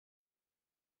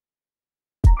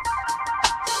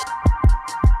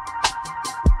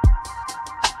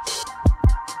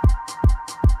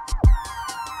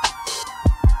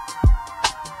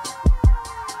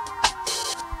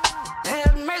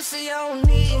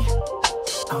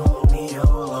On me, oh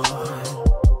Lord.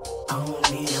 On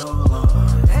me, oh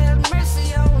Lord. Have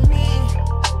mercy on me.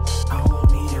 On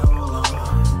me, oh Lord.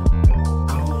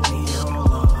 On me, oh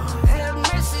Lord. Have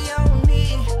mercy on me.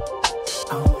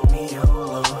 On me, oh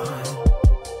Lord.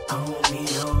 On me,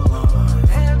 oh Lord.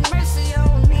 Have mercy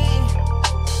on me.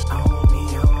 On me,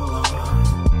 oh Lord.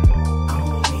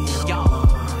 On me, oh Lord.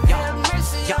 Have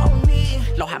mercy on me.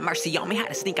 Lord have mercy on me, had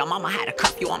to sneak on mama, had a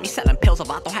curfew on me, selling pills,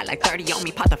 Avato had like 30 on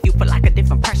me, popped a few for like a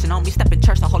different person on me, step in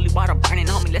church, the holy water burning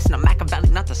on me, listen to Machiavelli,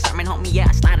 not the sermon homie, yeah,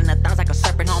 I slide in the thighs like a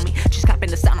serpent homie, she's clapping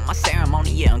the sound of my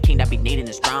ceremony, yeah, I'm king that be needing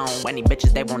is strong, when these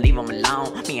bitches, they won't leave them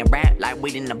alone, me and rap like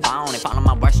weed in the bone, they follow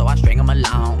my words, so I string them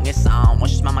along, it's on,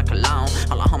 once you smell my cologne,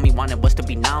 all a homie wanted was to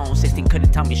be known, 16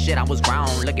 couldn't tell me shit, I was grown,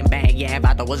 looking back, yeah,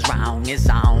 Avato was wrong, it's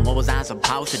on, what was I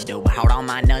supposed to do, hold on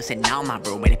my nuts and all my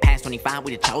brew, when it past 25,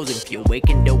 we the chosen few, we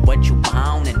can do what you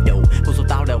wanna do. Who's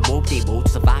without a whoop-de-whoop,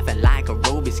 surviving like a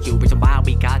Rubik's Cube. Reason why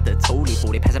we got the toolie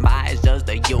food, they passing by is just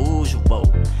the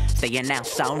usual. Staying out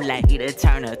so late to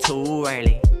turn her too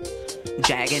early.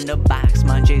 Jagging the box,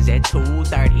 munchies at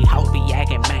 2:30. Hope be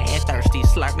acting mad thirsty,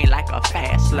 slurp me like a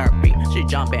fast slurpee. She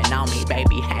jumping on me,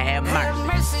 baby, have mercy. Have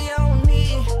mercy on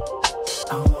me.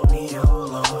 On me, oh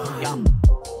Lord. Yo.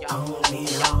 On me,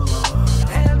 oh Lord.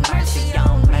 Have mercy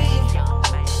on me.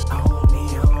 On me,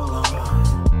 oh Lord.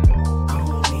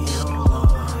 On me, oh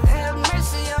Lord. Have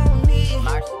mercy on me.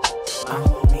 On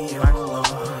me, oh Lord.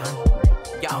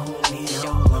 Yo. On me,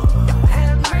 oh Lord.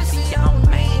 Have mercy on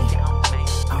me.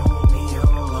 On me, oh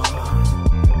Lord.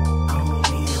 On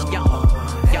me, oh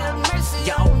Lord. Have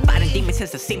mercy on me. Fighting demons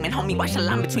since the semen, homie. Watch the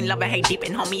line between love and hate deep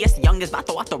in, homie. It's the youngest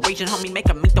Vato out the region, homie. Make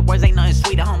 'em meet the words, ain't nothing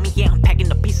sweeter, homie. Yeah, I'm packing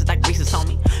the pieces like greases,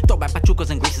 homie. Throw back pachucas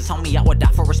and greases, homie. I would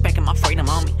die for respecting my freedom,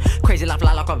 homie. Crazy life,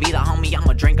 la loca vida, homie. I'm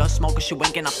a drinker, smoker, she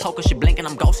winking, I'm poker, she blinking,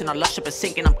 I'm ghosting, I love ship is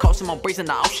sinking, I'm coasting, I'm breezing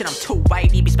the ocean, I'm too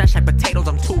wavy. Be smashed like potatoes,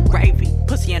 I'm too gravy.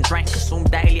 Pussy and drink, consume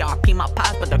daily. RP my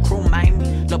pies, but the crew made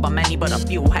me. Love by many, but a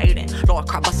few hating. Lord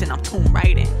crop busting, I'm tomb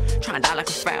raiding. Trying to die like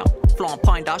a foul. Flowing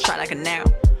point, dog shot like a nail.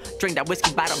 Drink that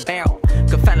whiskey by the barrel.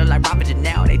 Good fella like Robert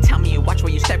Janelle. They tell me you watch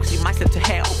where you step, cause you might slip to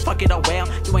hell. Fuck it, oh well.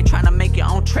 You ain't trying to make your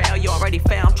own trail. You already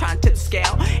failed. I'm trying to tip the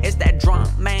scale. It's that drunk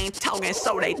man talking,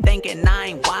 so they thinking I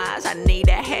ain't wise. I need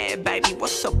that head, baby.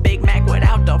 What's a Big Mac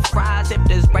without the fries? If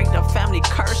this break the family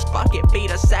curse, fuck it, be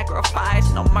the sacrifice.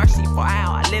 No mercy for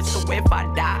how I live, so if I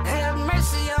die, have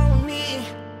mercy on me.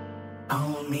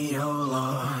 On me, oh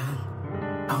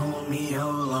Lord. On me, oh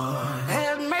Lord.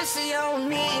 Have mercy on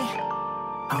me.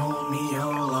 On me,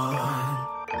 oh Lord.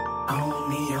 On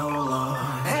me, oh Lord.